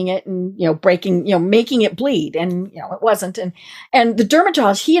banging it and, breaking, making it bleed. And, it wasn't. And the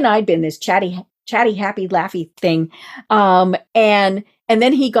dermatologist, he and I had been this chatty, happy, laughy thing. And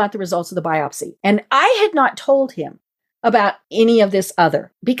then he got the results of the biopsy. And I had not told him about any of this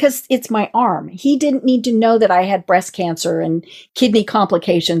other because it's my arm. He didn't need to know that I had breast cancer and kidney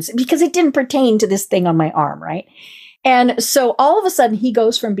complications because it didn't pertain to this thing on my arm. Right. And so all of a sudden he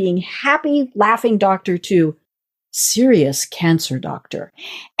goes from being happy, laughing doctor to serious cancer doctor.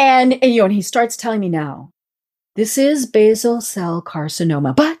 And he starts telling me now, this is basal cell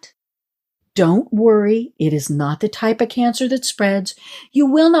carcinoma, but don't worry. It is not the type of cancer that spreads. You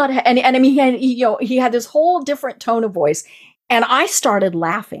will not. And I mean, he had this whole different tone of voice, and I started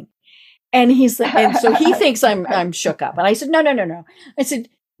laughing. And so he thinks I'm shook up. And I said, no. I said,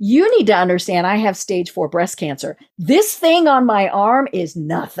 you need to understand I have stage 4 breast cancer. This thing on my arm is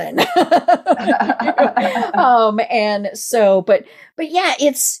nothing. And so, but yeah,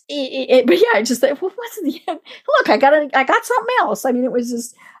 but yeah, I just thought, well, what's the end? Look, I got something else. I mean, it was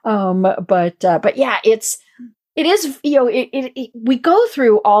just, but yeah, it is, we go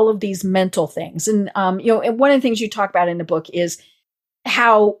through all of these mental things. And, and one of the things you talk about in the book is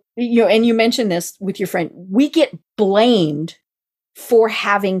how, and you mentioned this with your friend, we get blamed for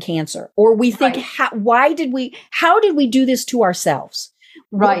having cancer, or we think, how did we do this to ourselves?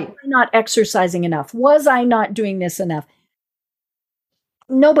 Right. Was I not exercising enough? Was I not doing this enough?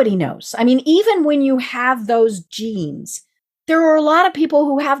 Nobody knows. I mean, even when you have those genes, there are a lot of people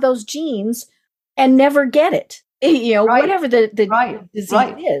who have those genes and never get it, whatever the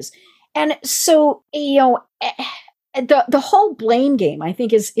disease is. And so, the whole blame game, I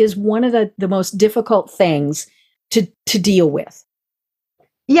think, is one of the most difficult things to deal with.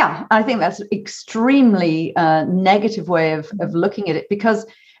 Yeah, I think that's an extremely negative way of looking at it, because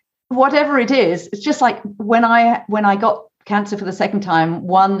whatever it is, it's just like when I got cancer for the second time,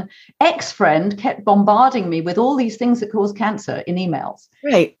 one ex-friend kept bombarding me with all these things that cause cancer in emails.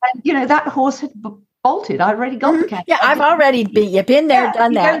 Right. And, that horse had bolted. I already got the cancer. Yeah, I've already been there,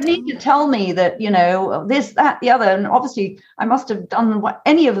 done that. You don't need to tell me that, this, that, the other. And obviously, I must have done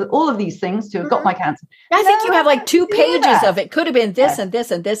all of these things to have got my cancer. I think you have like 2 pages of it. Could have been this and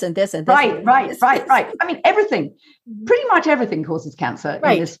this and this and this and this. Right. I mean, everything. Pretty much everything causes cancer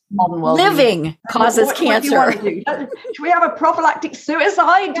in this modern world. Living causes cancer. What do you want to do? Should we have a prophylactic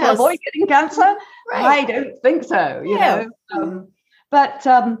suicide to avoid getting cancer? Right. I don't think so. You know. But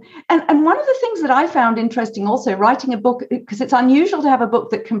and one of the things that I found interesting also writing a book, because it's unusual to have a book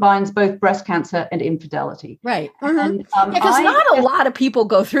that combines both breast cancer and infidelity. Right. And, because not a lot of people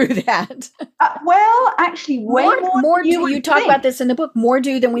go through that. Well, actually, way more you talk about this in the book, more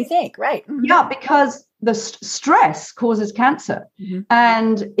do than we think. Right. Mm-hmm. Yeah, because the stress causes cancer,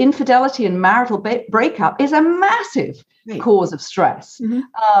 and infidelity and marital breakup is a massive cause of stress.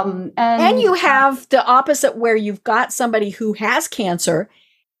 And you have the opposite, where you've got somebody who has cancer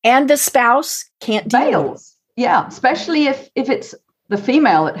and the spouse can't deal. Yeah, especially if it's the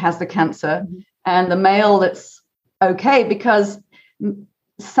female that has the cancer and the male that's okay, because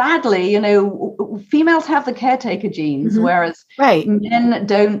sadly, females have the caretaker genes, whereas men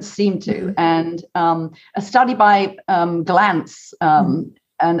don't seem to. And a study by Glantz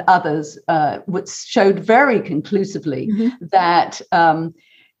and others showed very conclusively that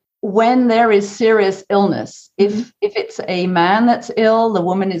when there is serious illness, if it's a man that's ill, the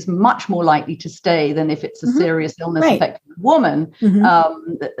woman is much more likely to stay than if it's a serious illness affecting a woman.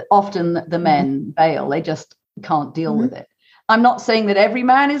 Often the men bail. They just can't deal with it. I'm not saying that every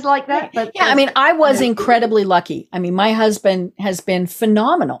man is like that, but I mean, I was incredibly lucky. I mean, my husband has been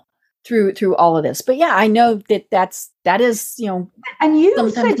phenomenal through all of this. But yeah, I know that is. And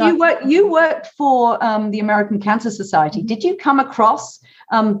you said you worked for the American Cancer Society. Did you come across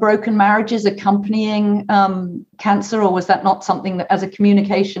broken marriages accompanying cancer, or was that not something that, as a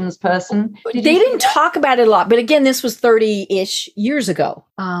communications person, they didn't talk about it a lot? But again, this was 30-ish years ago.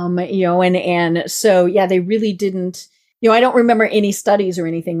 And so yeah, they really didn't. I don't remember any studies or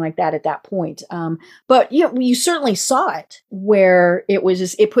anything like that at that point. But you certainly saw it, where it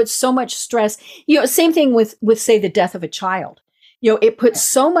was it put so much stress. Same thing with say the death of a child. It puts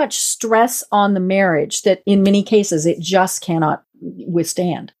so much stress on the marriage that in many cases it just cannot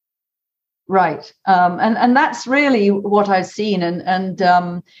withstand. Right, and that's really what I've seen,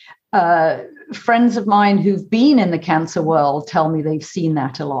 and friends of mine who've been in the cancer world tell me they've seen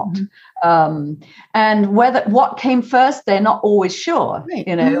that a lot. And what came first, they're not always sure. Right.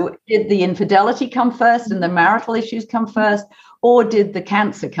 Did the infidelity come first and the marital issues come first, or did the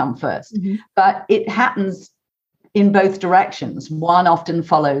cancer come first? But it happens in both directions. One often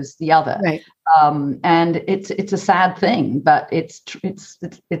follows the other. Right. And it's a sad thing, but it's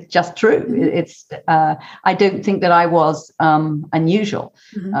just true. It's I don't think that I was unusual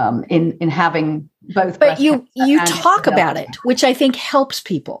in having both. But you talk about it, which I think helps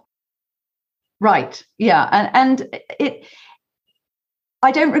people. Right. Yeah. And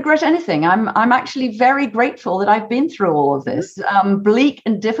I don't regret anything. I'm actually very grateful that I've been through all of this, bleak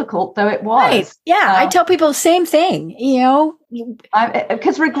and difficult though it was. Right. Yeah. I tell people the same thing,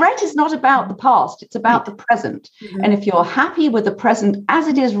 because regret is not about the past. It's about the present. And if you're happy with the present as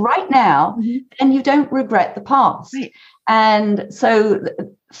it is right now, then you don't regret the past. Right. And so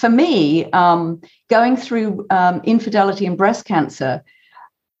for me, going through infidelity and breast cancer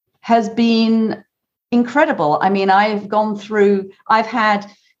has been incredible. I mean, I've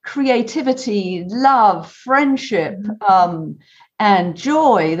had creativity, love, friendship, and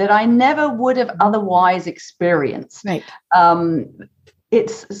joy that I never would have otherwise experienced. Right.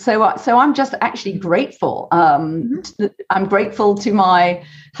 It's so I'm just actually grateful. I'm grateful to my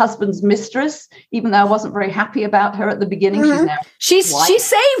husband's mistress, even though I wasn't very happy about her at the beginning. She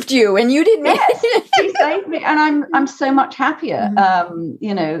saved you, and you didn't. Yes, she saved me, and I'm so much happier.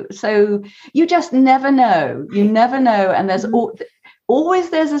 So you just never know. You never know, and there's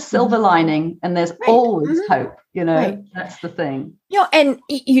always a silver lining, and there's always hope. That's the thing. And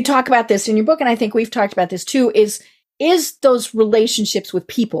you talk about this in your book, and I think we've talked about this too. Is those relationships with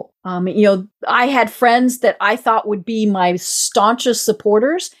people. I had friends that I thought would be my staunchest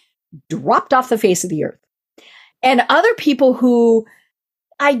supporters dropped off the face of the earth. And other people who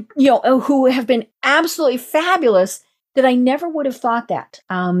who have been absolutely fabulous that I never would have thought that.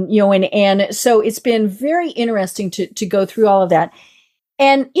 And so it's been very interesting to go through all of that.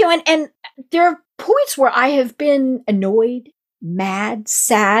 And, and there are points where I have been annoyed, mad,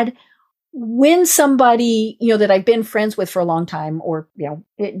 sad when somebody, that I've been friends with for a long time or,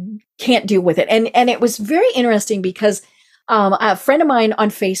 it can't deal with it. And it was very interesting because a friend of mine on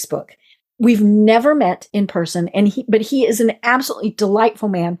Facebook, we've never met in person, but he is an absolutely delightful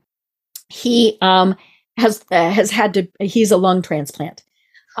man. He he's a lung transplant.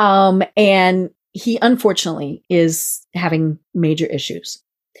 And he unfortunately is having major issues.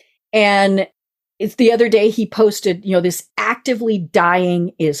 And it's the other day he posted, this actively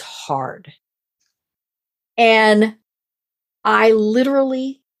dying is hard. And I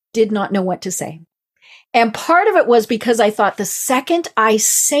literally did not know what to say. And part of it was because I thought the second I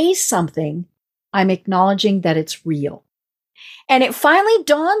say something, I'm acknowledging that it's real. And it finally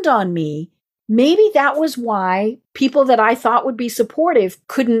dawned on me, maybe that was why people that I thought would be supportive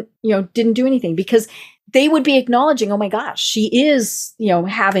didn't do anything, because they would be acknowledging, oh my gosh, she is,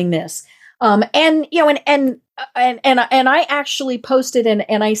 having this. And I actually posted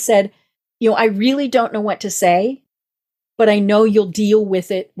and I said, I really don't know what to say, but I know you'll deal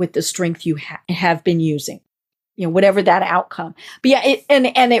with it with the strength you have been using, whatever that outcome. But yeah,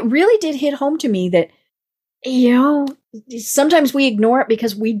 it really did hit home to me that, sometimes we ignore it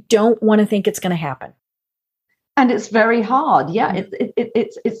because we don't want to think it's going to happen. And it's very hard. Yeah.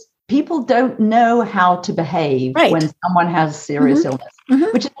 It's people don't know how to behave when someone has serious illness,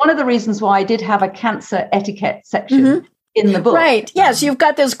 which is one of the reasons why I did have a cancer etiquette section in the book. Right. Yes. You've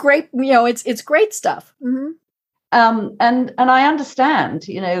got this great, it's great stuff. And I understand,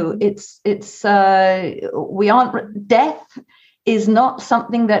 death is not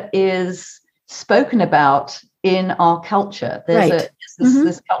something that is spoken about in our culture. There's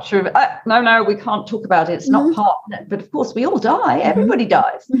this culture of, no, we can't talk about it. It's not part of it. But of course, we all die. Everybody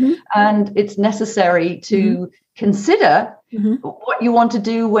dies. And it's necessary to consider what you want to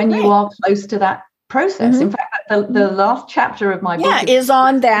do when you are close to that process. In fact, the last chapter of my book is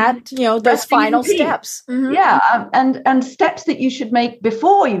on that, those final steps. And steps that you should make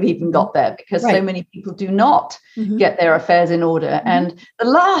before you've even got there, because so many people do not get their affairs in order. And the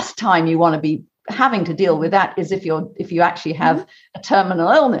last time you want to be having to deal with that is if you actually have a terminal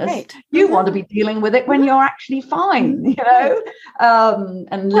illness. You want to be dealing with it when you're actually fine,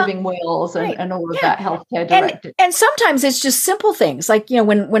 and living wills and all of that healthcare directive. And sometimes it's just simple things like,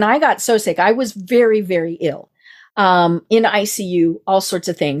 when I got so sick, I was very, very ill, in ICU, all sorts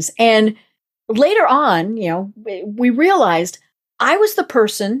of things. And later on, we realized I was the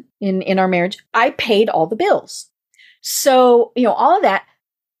person in our marriage, I paid all the bills. So, all of that,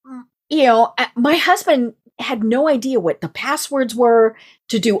 my husband had no idea what the passwords were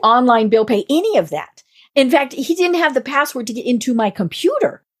to do online bill pay, any of that. In fact, he didn't have the password to get into my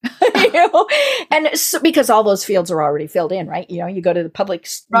computer, and so, because all those fields are already filled in, right? You go to the public,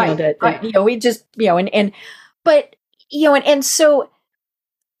 we just, and so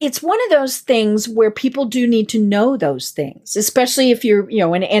it's one of those things where people do need to know those things, especially if you're,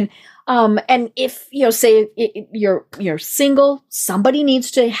 and if, say you're single, somebody needs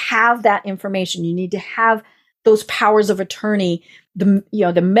to have that information. You need to have those powers of attorney,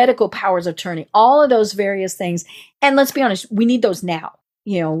 the medical powers of attorney, all of those various things. And let's be honest, we need those now,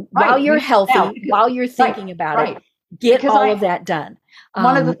 while you're healthy, while you're thinking about it, get all of that done.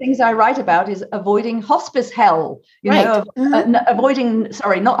 One of the things I write about is avoiding hospice hell, avoiding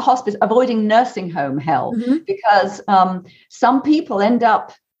nursing home hell, because some people end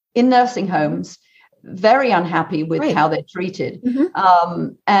up in nursing homes very unhappy with how they're treated.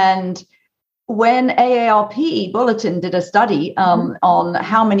 And when AARP Bulletin did a study on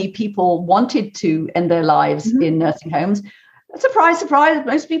how many people wanted to end their lives in nursing homes, surprise, surprise,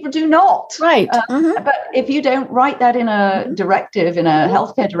 most people do not. But if you don't write that in a directive, in a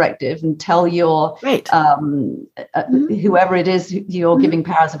healthcare directive, and tell your whoever it is you're giving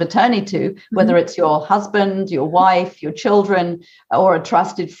powers of attorney to, whether it's your husband, your wife, your children, or a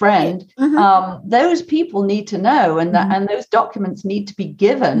trusted friend, those people need to know, and those documents need to be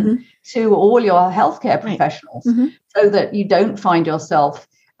given to all your healthcare professionals, so that you don't find yourself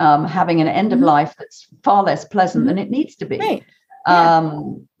having an end of life that's far less pleasant than it needs to be.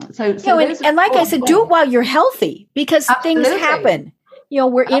 And like I said, do it while you're healthy, because things happen.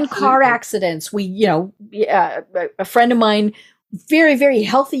 We're in car accidents. We, a friend of mine, very, very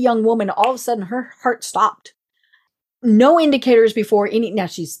healthy young woman, all of a sudden her heart stopped. No indicators before any. Now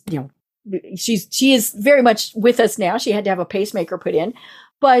she is very much with us now. She had to have a pacemaker put in,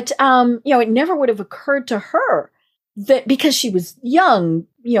 but it never would have occurred to her that, because she was young,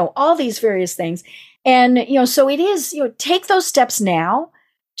 all these various things. And, so it is, take those steps now,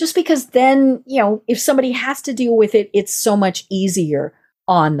 just because then, if somebody has to deal with it, it's so much easier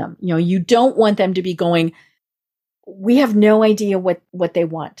on them. You don't want them to be going, we have no idea what they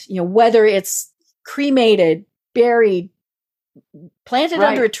want, whether it's cremated, buried, planted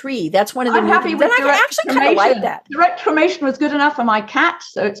under a tree. That's one of the I'm happy with I actually kind of like that. Direct cremation was good enough for my cat,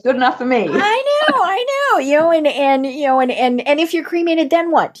 so it's good enough for me. I know. And if you're cremated,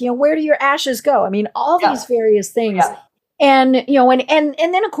 then what? Where do your ashes go? I mean, all these various things. Yeah. And, and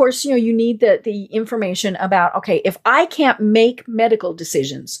then of course, you need the information about, okay, if I can't make medical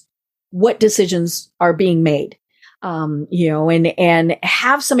decisions, what decisions are being made? And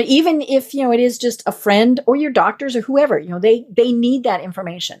have some, even if, it is just a friend or your doctors or whoever, they need that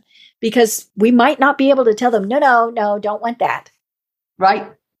information, because we might not be able to tell them, no, don't want that. Right.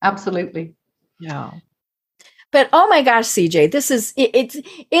 Absolutely. No. But oh my gosh, CJ, this is,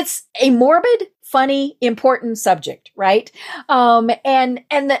 it's a morbid, funny, important subject, right? And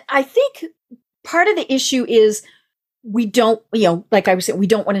I think part of the issue is, we don't, like I was saying, we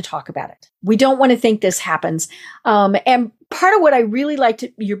don't want to talk about it. We don't want to think this happens. And part of what I really liked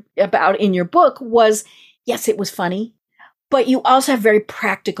about in your book was, yes, it was funny, but you also have very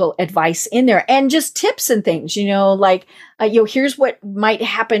practical advice in there and just tips and things, like, here's what might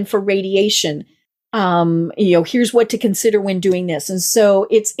happen for radiation. Here's what to consider when doing this. And so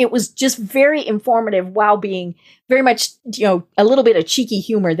it was just very informative while being very much, a little bit of cheeky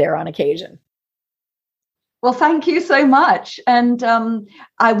humor there on occasion. Well, thank you so much. And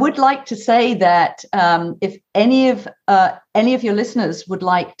I would like to say that if any of your listeners would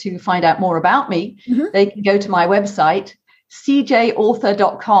like to find out more about me, they can go to my website,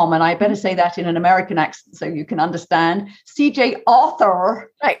 cjauthor.com. And I better say that in an American accent so you can understand. CJAuthor.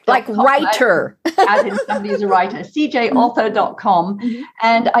 Right, like writer. As in somebody who's a writer. CJAuthor.com.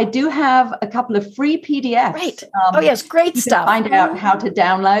 And I do have a couple of free PDFs. Right. Yes, great stuff. Find out how to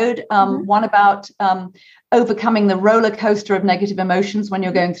download. One about overcoming the roller coaster of negative emotions when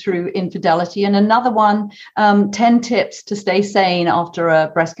you're going through infidelity. And another one, 10 tips to stay sane after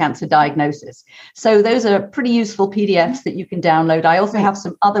a breast cancer diagnosis. So those are pretty useful PDFs that you can download. I also have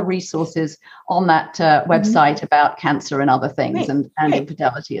some other resources on that website about cancer and other things and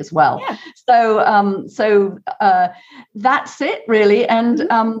infidelity as well. Yeah. So that's it really. And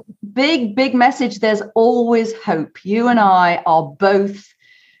big message. There's always hope. You and I are both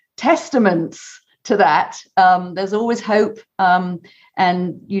testaments to that. There's always hope.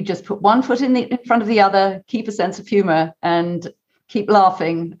 And you just put one foot in front of the other, keep a sense of humor and keep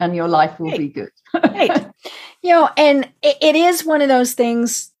laughing and your life will be good. Right. And it is one of those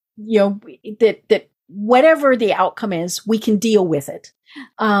things, that whatever the outcome is, we can deal with it.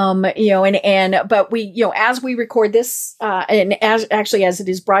 But we, as we record this, and as it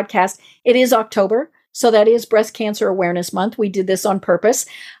is broadcast, it is October. So that is Breast Cancer Awareness Month. We did this on purpose,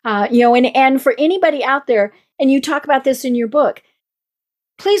 and for anybody out there, and you talk about this in your book,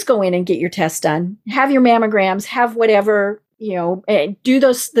 please go in and get your tests done, have your mammograms, have whatever, do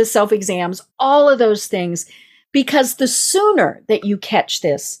the self-exams, all of those things, because the sooner that you catch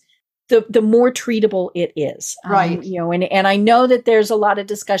this, the more treatable it is. Right. And I know that there's a lot of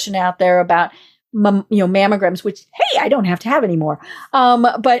discussion out there about, mammograms, which, hey, I don't have to have anymore.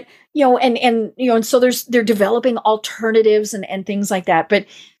 But, and so they're developing alternatives and things like that. But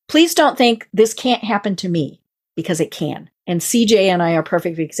please don't think this can't happen to me, because it can. And CJ and I are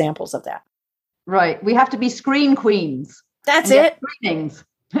perfect examples of that. Right. We have to be screen queens. That's it. Screenings.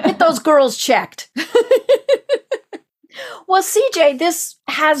 Get those girls checked. Well, CJ, this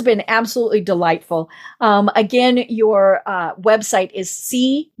has been absolutely delightful. Again, your website is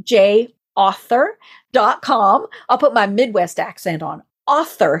cjauthor.com. I'll put my Midwest accent on.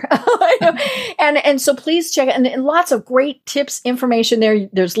 Author. and so please check it. And lots of great tips, information there.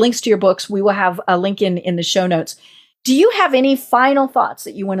 There's links to your books. We will have a link in the show notes. Do you have any final thoughts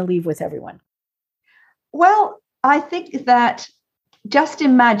that you want to leave with everyone? Well, I think that just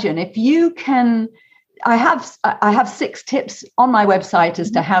imagine if you can. I have 6 tips on my website as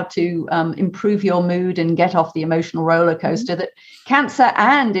to how to improve your mood and get off the emotional roller coaster that cancer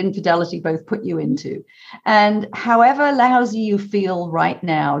and infidelity both put you into. And however lousy you feel right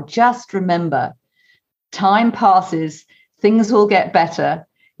now, just remember, time passes, things will get better.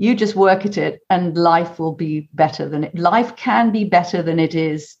 You just work at it and life will be better than it. Life can be better than it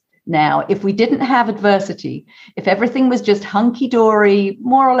is now. If we didn't have adversity, if everything was just hunky-dory,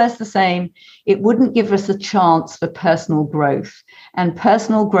 more or less the same, it wouldn't give us a chance for personal growth. And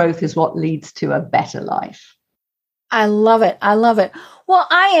personal growth is what leads to a better life. I love it. I love it. Well,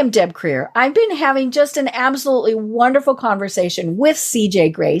 I am Deb Creer. I've been having just an absolutely wonderful conversation with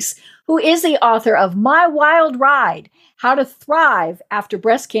CJ Grace, who is the author of My Wild Ride, How to Thrive After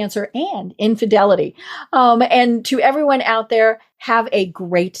Breast Cancer and Infidelity. And to everyone out there, have a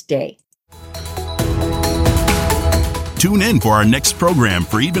great day. Tune in for our next program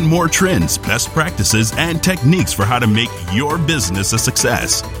for even more trends, best practices, and techniques for how to make your business a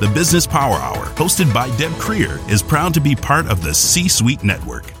success. The Business Power Hour, hosted by Deb Creer, is proud to be part of the C-Suite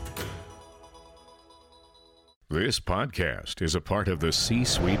Network. This podcast is a part of the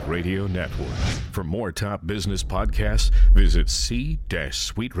C-Suite Radio Network. For more top business podcasts, visit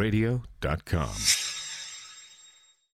c-suiteradio.com.